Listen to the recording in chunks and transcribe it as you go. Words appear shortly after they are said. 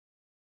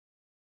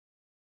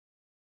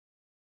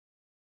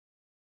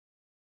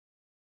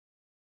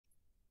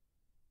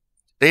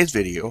Today's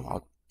video,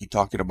 I'll be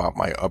talking about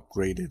my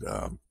upgraded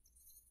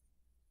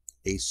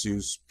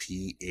Asus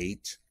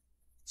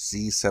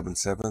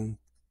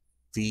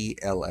P8Z77-V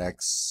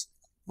LX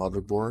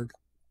motherboard.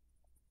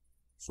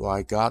 So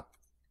I got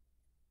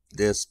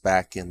this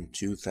back in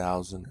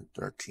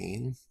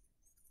 2013,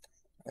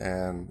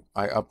 and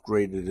I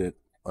upgraded it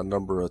a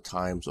number of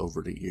times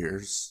over the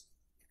years.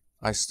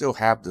 I still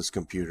have this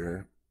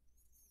computer,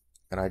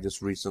 and I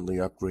just recently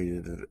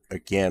upgraded it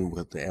again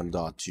with the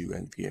M.2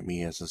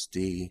 NVMe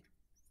SSD.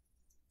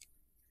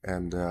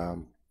 And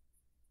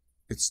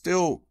it's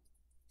still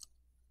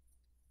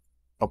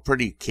a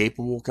pretty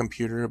capable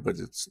computer, but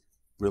it's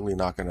really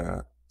not going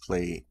to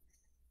play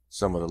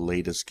some of the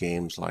latest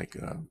games like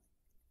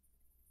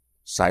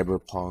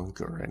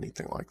Cyberpunk or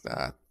anything like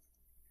that.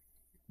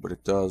 But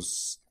it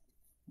does,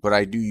 but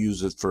I do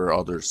use it for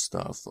other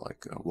stuff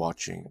like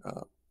watching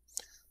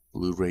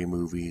Blu-ray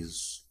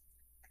movies,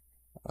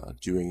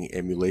 doing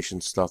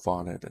emulation stuff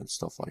on it and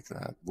stuff like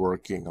that,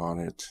 working on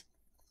it.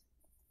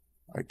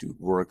 I do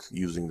work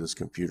using this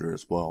computer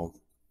as well.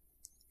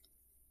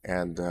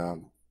 And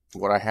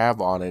what I have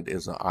on it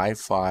is an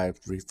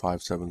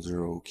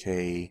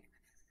i5-3570K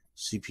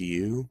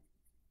CPU,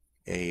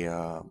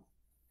 a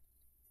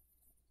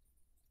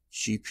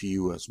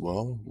GPU as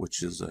well,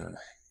 which is a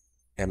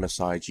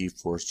MSI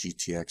Geforce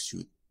GTX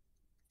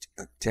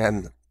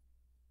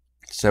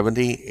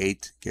 1070,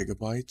 8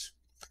 gigabytes,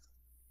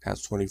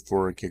 has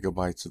 24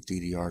 gigabytes of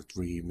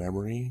DDR3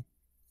 memory,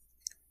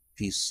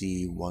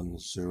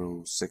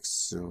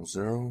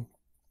 PC-10600.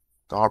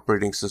 The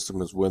operating system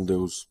is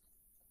Windows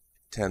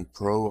 10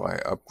 Pro.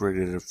 I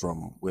upgraded it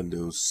from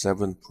Windows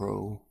 7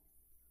 Pro.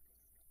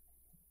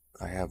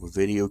 I have a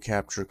video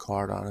capture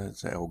card on it.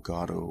 It's an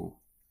Elgato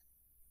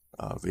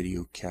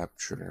video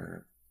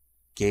capture,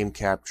 game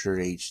capture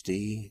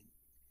HD,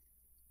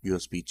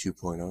 USB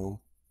 2.0.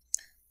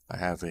 I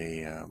have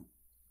a,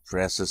 for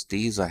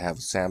SSDs, I have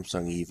a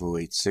Samsung Evo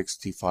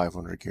 860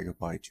 500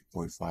 gigabyte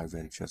 2.5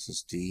 inch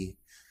SSD.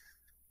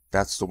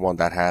 That's the one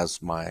that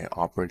has my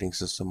operating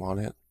system on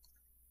it.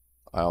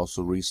 I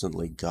also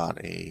recently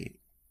got a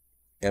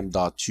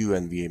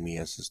M.2 NVMe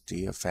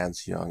SSD, a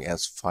Fanxiang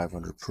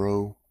S500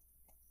 Pro,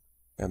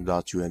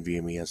 M.2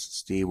 NVMe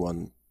SSD,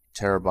 1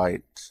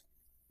 terabyte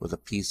with a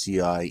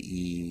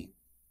PCI-e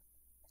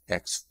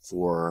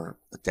X4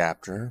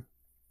 adapter.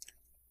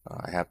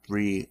 I have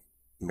 4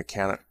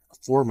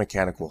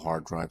 mechanical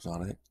hard drives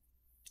on it,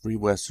 3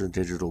 Western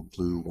Digital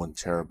Blue 1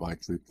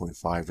 terabyte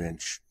 3.5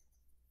 inch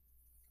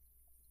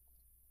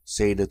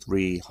SATA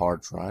 3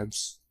 hard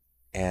drives,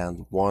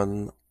 and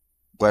 1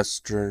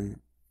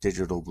 Western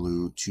Digital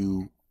Blue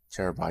 2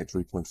 terabyte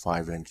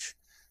 3.5 inch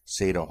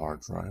SATA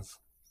hard drive.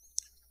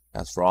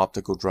 As for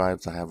optical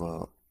drives, I have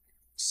a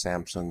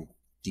Samsung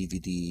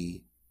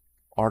DVD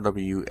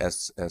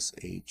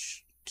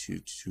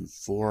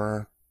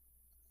RWSSH224,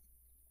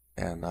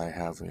 and I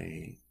have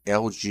a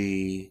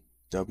LG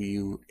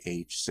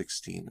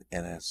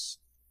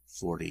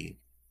WH16NS40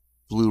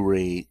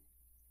 Blu-ray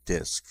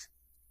disc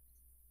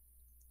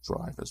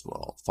drive as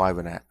well,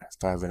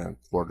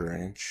 5.25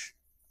 inch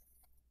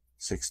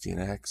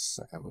 16x.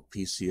 I have a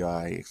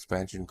PCI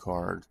expansion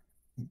card.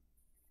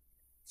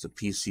 It's a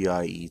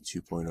PCIe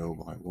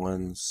 2.0 by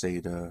 1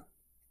 SATA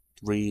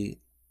 3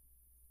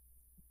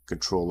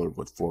 controller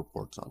with 4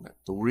 ports on it.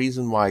 The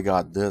reason why I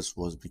got this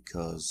was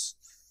because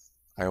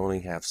I only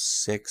have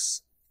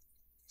 6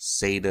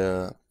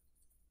 SATA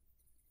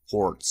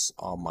ports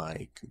on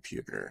my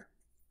computer.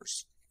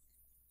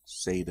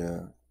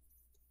 SATA,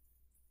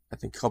 I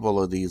think a couple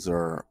of these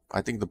are,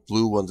 I think the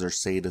blue ones are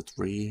SATA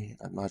 3.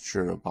 I'm not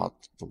sure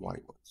about the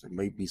white ones. It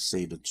may be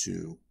SATA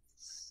 2.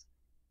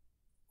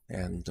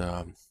 And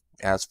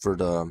as for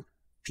the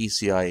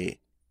PCI-e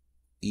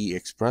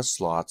Express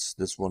slots,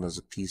 this one is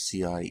a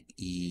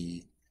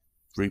PCIe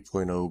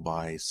 3.0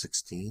 by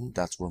 16.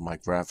 That's where my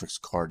graphics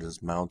card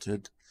is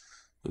mounted.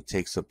 It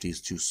takes up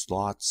these 2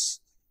 slots.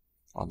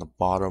 On the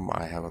bottom,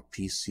 I have a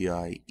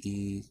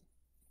PCIe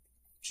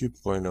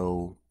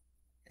 2.0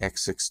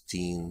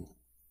 X16,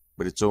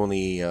 but it's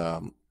only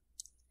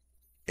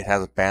it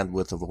has a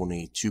bandwidth of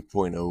only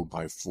 2.0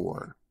 by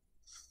 4.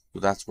 So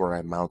that's where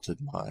I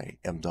mounted my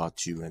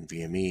M.2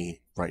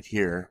 NVMe right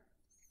here.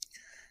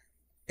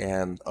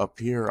 And up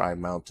here I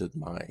mounted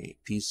my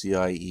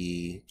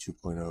PCIe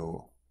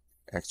 2.0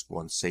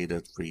 X1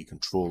 SATA 3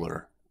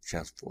 controller, which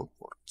has 4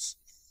 ports.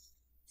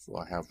 So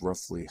I have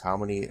roughly how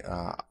many?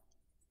 I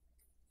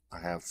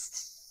have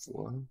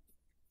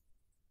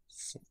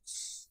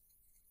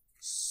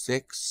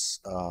 6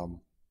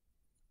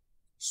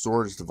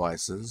 storage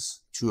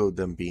devices, 2 of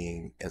them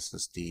being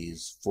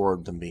SSDs, 4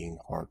 of them being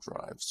hard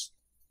drives,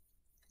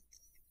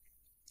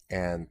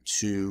 and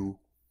 2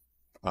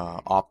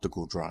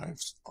 optical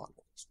drives on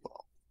it as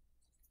well.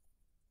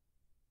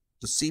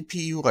 The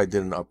CPU I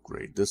didn't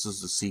upgrade. This is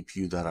the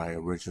CPU that I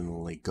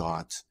originally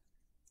got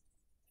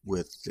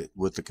with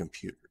the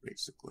computer,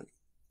 basically.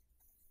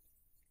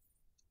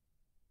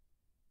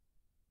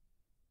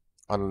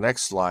 On the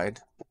next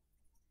slide,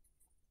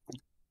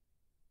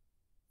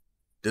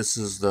 this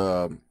is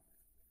the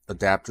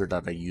adapter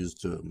that I use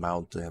to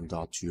mount the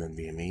M.2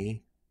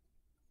 NVMe.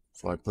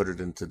 So I put it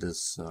into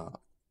this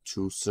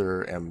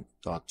Asus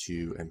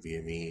M.2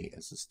 NVMe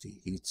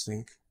SSD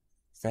heatsink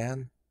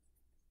fan,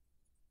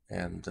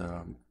 and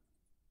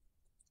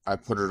I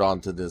put it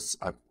onto this.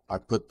 I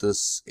put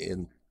this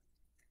in.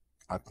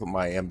 I put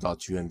my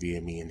M.2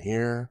 NVMe in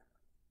here,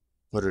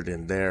 put it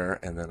in there,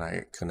 and then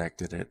I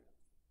connected it,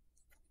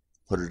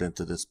 put it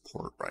into this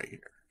port right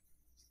here.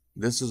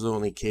 This is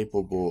only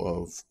capable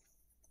of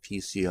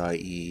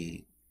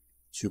PCIe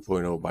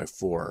 2.0 by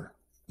 4,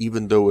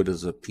 even though it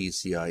is a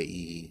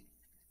PCIe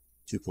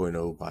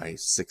 2.0 by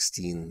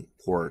 16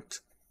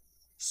 port.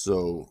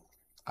 So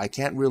I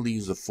can't really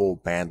use the full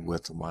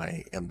bandwidth of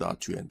my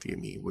M.2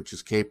 NVMe, which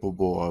is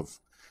capable of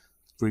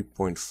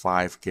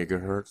 3.5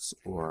 gigahertz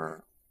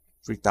or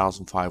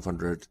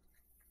 3,500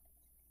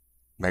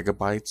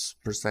 megabytes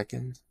per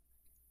second,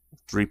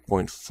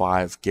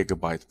 3.5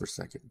 gigabytes per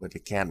second, but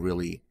it can't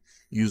really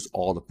use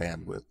all the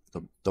bandwidth.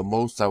 The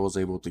most I was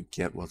able to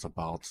get was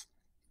about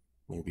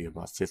maybe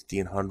about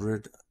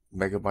 1,500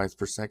 megabytes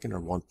per second,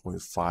 or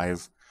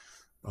 1.5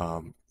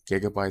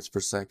 gigabytes per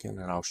second,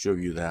 and I'll show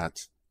you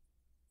that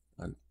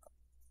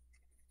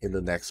in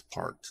the next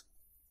part.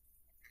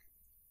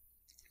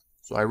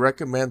 So I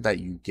recommend that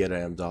you get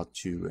an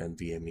M.2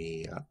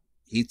 NVMe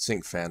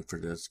heatsink fan for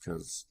this,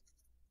 because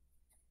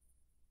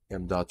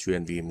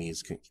M.2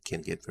 NVMe's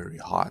can get very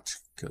hot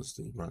because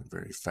they run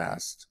very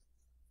fast.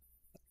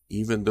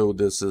 Even though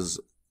this is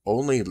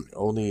only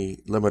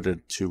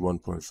limited to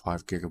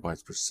 1.5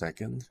 gigabytes per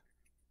second,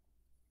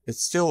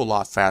 it's still a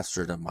lot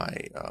faster than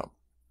my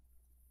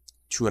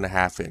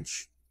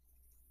 2.5-inch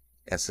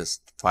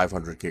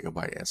 500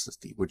 gigabyte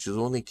SSD, which is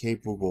only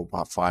capable of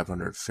about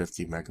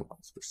 550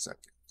 megabytes per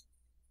second.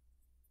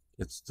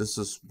 This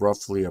is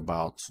roughly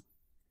about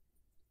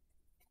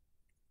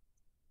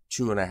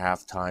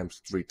 2.5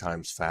 times, 3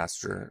 times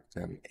faster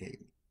than a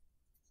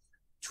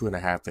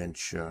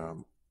 2.5-inch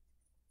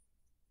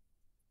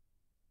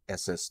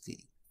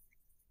SSD.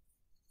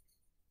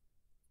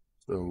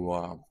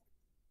 So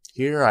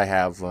here I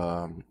have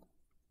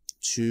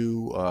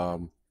two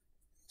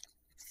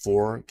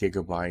 4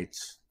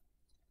 gigabyte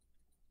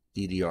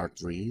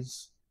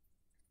DDR3s,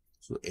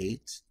 so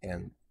 8,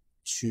 and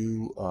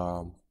two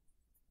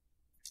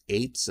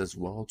 8s as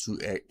well, two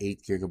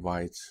 8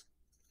 gigabyte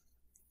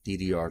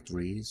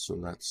DDR3s, so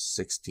that's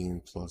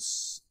 16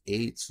 plus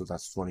 8, so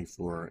that's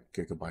 24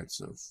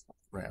 gigabytes of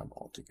RAM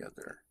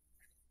altogether.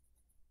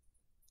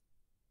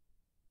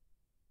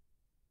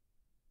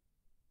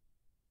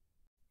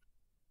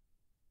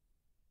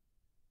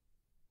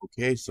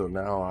 Okay, so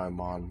now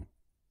I'm on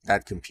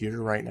that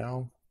computer right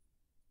now.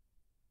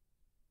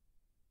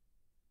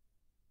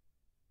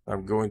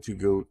 I'm going to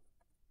go,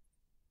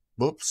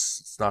 whoops,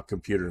 it's not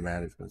computer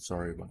management,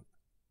 sorry about it.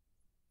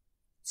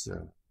 It's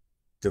a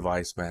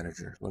device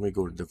manager. Let me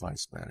go to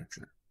device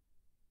manager.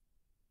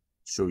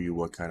 Show you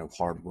what kind of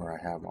hardware I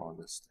have on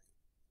this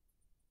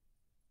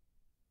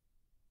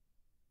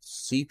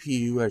thing.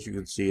 CPU, as you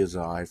can see, is a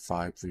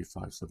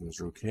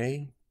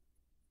i5-3570K.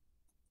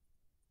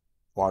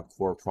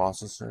 Quad-core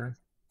processor.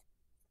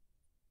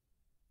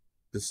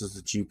 This is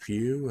the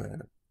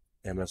GPU,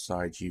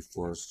 MSI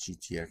Geforce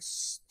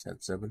GTX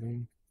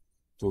 1070.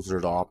 Those are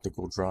the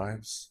optical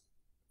drives.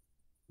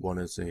 One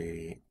is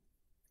a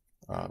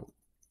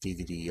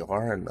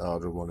DVD-R, and the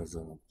other one is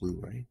a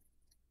Blu-ray.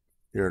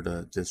 Here are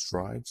the disk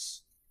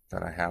drives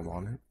that I have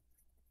on it.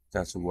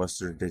 That's a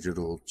Western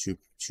Digital 2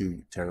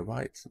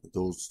 terabyte.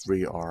 Those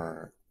 3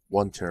 are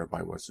 1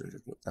 terabyte Western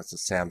Digital. That's a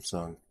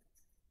Samsung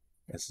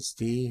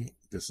SSD.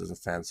 This is a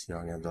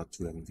Fanxiang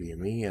M.2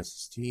 NVMe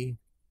SSD.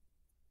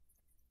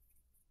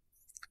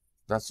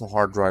 That's the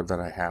hard drive that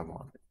I have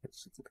on it,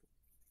 basically.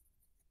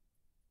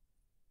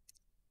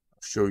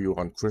 I'll show you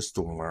on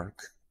Crystal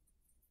Mark.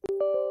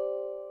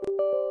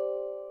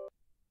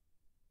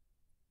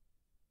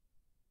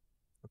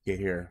 Okay,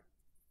 here.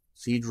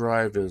 C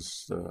drive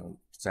is the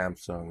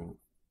Samsung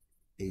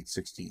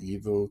 860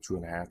 EVO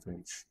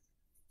 2.5-inch.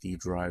 D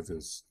drive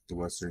is the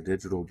Western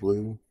Digital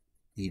Blue.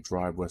 E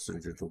drive Western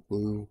Digital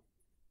Blue.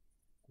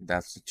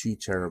 That's the 2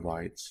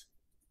 terabyte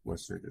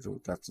Western Digital.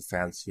 That's the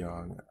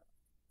Fanxiang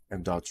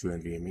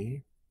M.2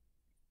 NVMe.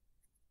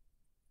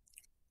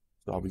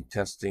 So I'll be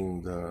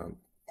testing the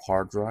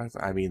hard drive, the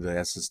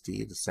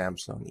SSD, the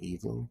Samsung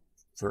EVO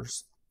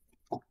first.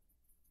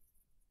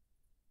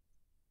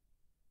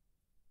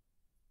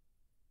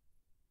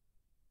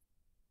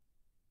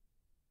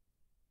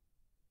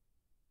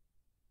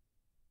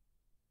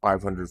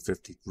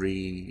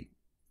 $553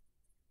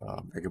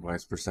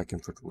 megabytes per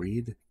second for the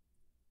read.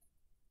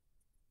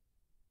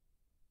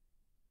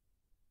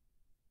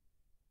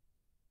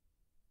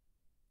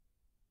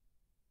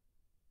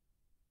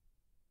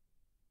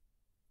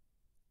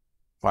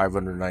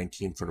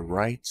 $519 for the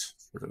write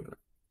for the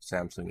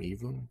Samsung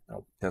EVO.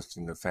 I'll be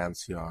testing the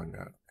Fanxiang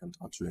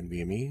M.2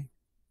 NVMe.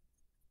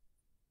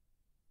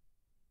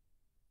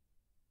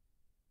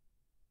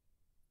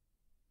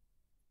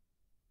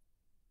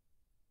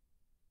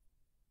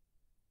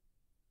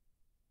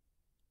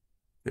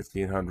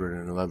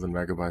 1511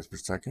 megabytes per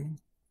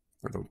second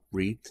for the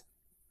read.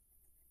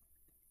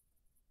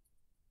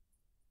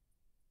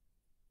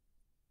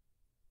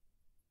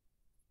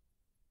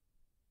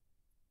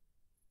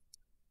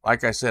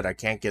 Like I said, I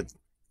can't get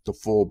the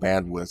full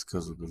bandwidth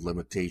because of the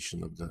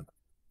limitation of the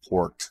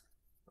port,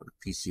 or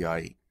the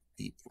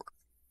PCI-e port.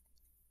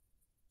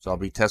 So I'll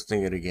be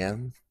testing it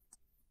again.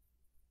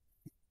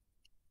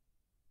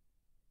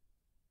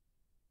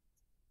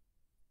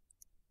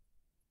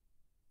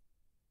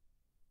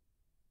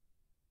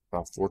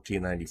 About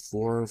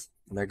 1494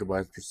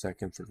 megabytes per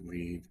second for the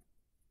read.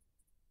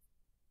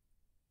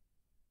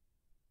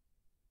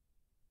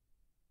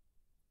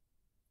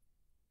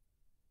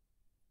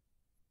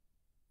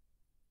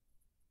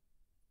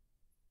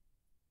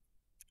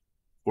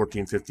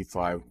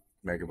 $14.55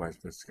 megabytes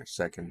per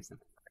second for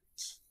the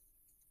write.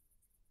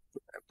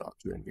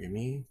 M.2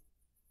 NVMe.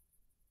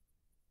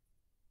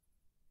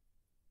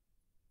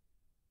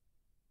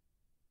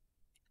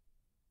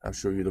 I'll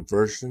show you the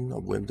version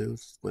of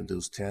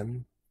Windows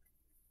 10.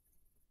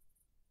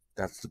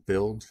 That's the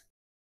build.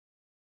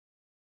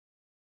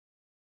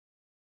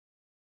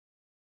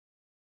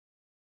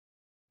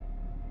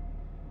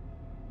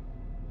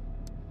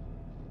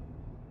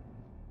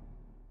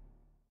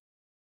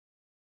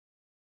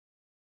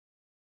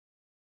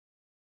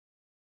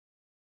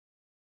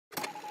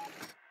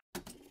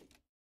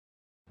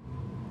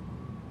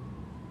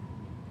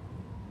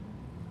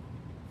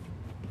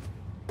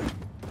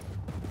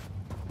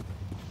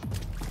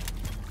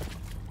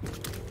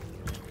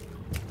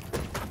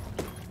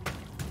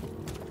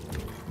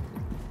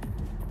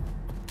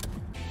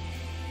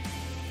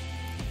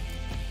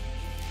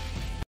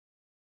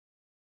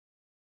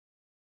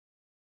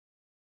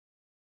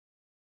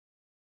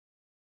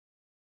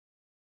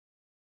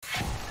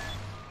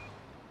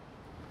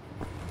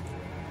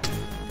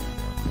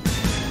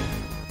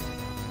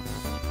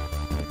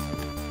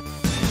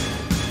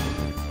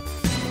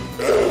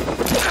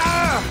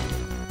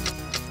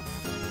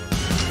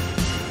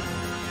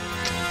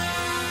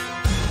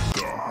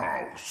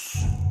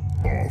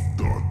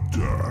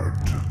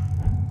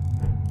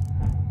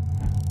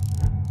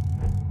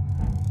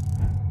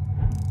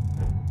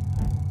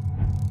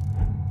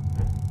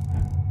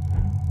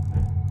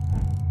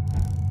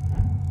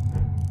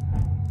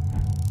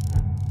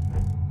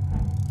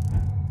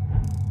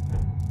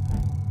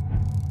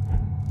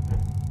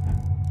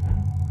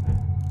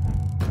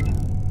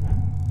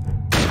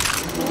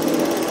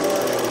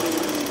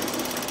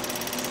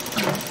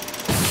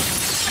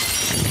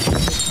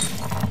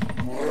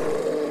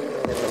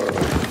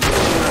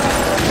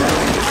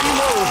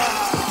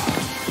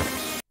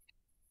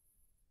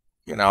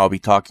 And I'll be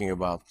talking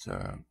about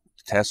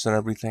tests and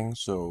everything.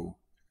 So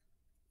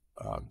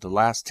the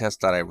last test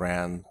that I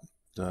ran,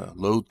 the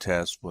load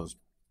test, was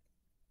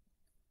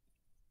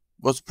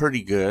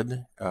pretty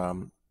good.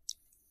 It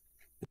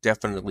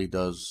definitely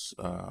does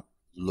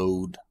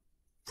load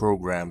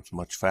programs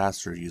much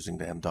faster using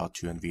the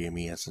M.2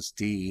 NVMe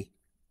SSD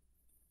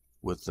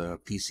with the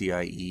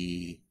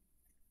PCIe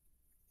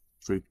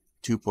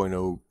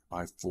 2.0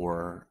 by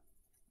 4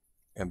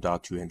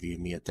 M.2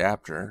 NVMe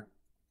adapter.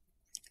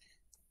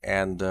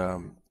 And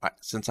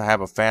since I have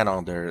a fan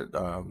on there,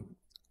 the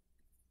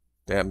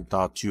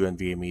M.2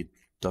 NVMe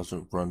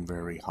doesn't run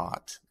very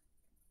hot.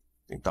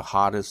 I think the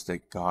hottest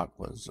it got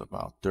was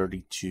about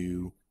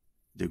 32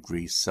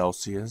 degrees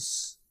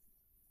Celsius.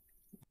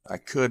 I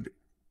could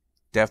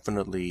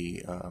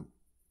definitely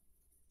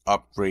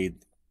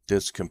upgrade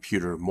this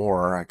computer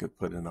more. I could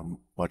put in a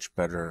much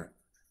better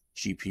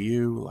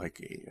GPU, like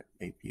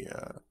maybe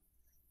a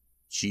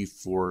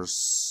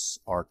Geforce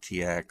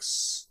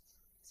RTX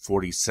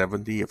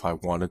 4070 if I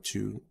wanted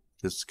to.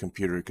 This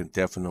computer can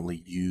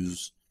definitely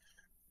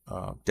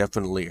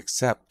definitely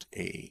accept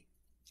a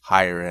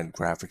higher end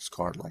graphics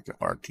card like an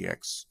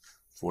RTX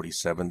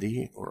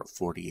 4070 or a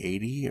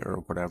 4080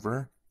 or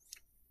whatever.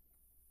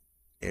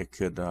 It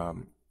could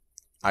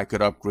I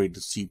could upgrade the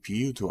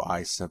CPU to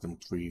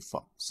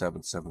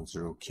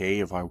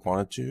i7-3770K if I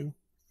wanted to,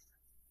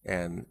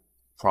 and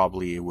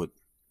probably it would,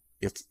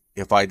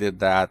 if I did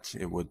that,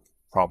 it would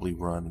probably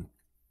run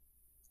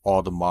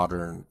all the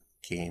modern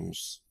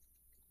games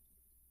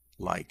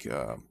like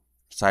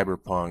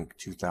Cyberpunk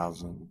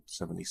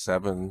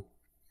 2077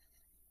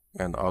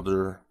 and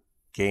other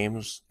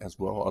games as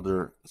well,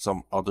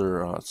 some of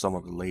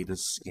the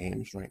latest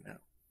games right now.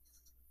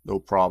 No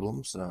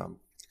problems.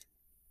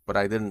 But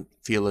I didn't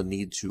feel a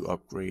need to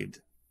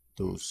upgrade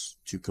those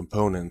two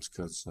components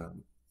because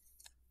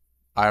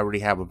I already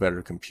have a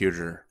better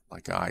computer,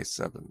 like an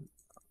i7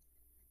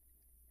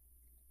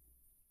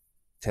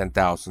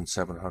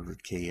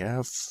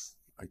 10700KF.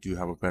 I do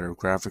have a better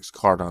graphics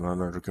card on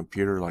another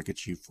computer, like a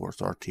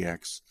GeForce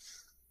RTX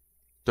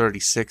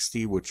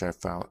 3060, which I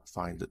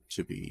find it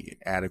to be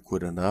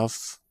adequate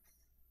enough.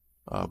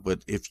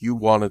 But if you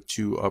wanted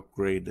to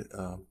upgrade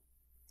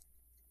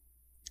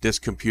this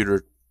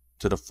computer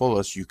to the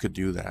fullest, you could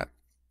do that.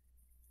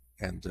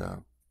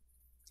 And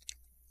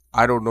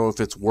I don't know if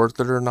it's worth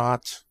it or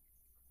not,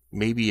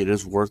 maybe it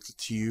is worth it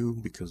to you,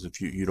 because if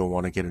you don't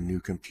want to get a new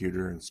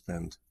computer and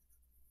spend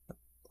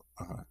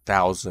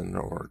 $1,000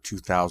 or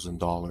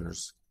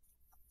 $2,000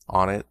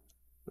 on it,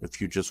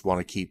 if you just want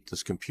to keep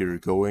this computer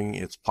going,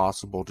 it's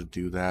possible to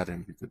do that,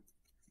 and you could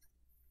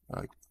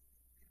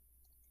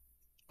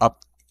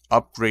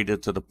upgrade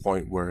it to the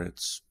point where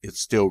it's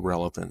still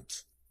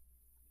relevant.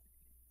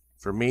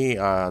 For me,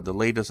 the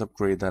latest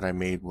upgrade that I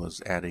made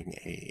was adding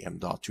a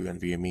M.2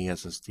 NVMe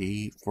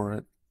SSD for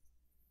it,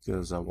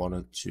 because I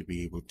wanted to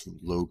be able to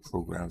load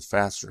programs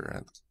faster,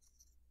 and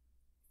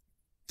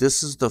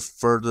this is the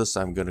furthest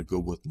I'm going to go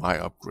with my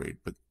upgrade,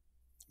 but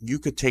you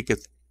could take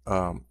it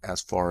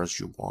as far as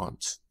you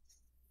want,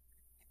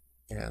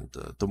 and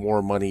the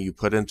more money you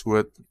put into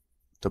it,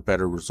 the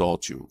better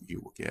results you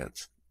will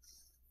get.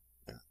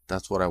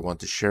 That's what I want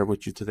to share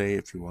with you today.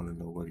 If you want to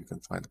know where you can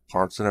find the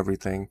parts and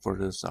everything for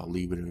this, I'll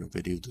leave it in the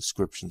video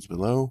descriptions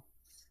below.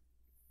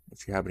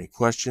 If you have any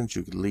questions,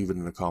 you can leave it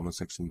in the comment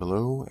section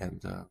below,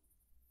 and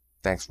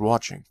thanks for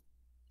watching.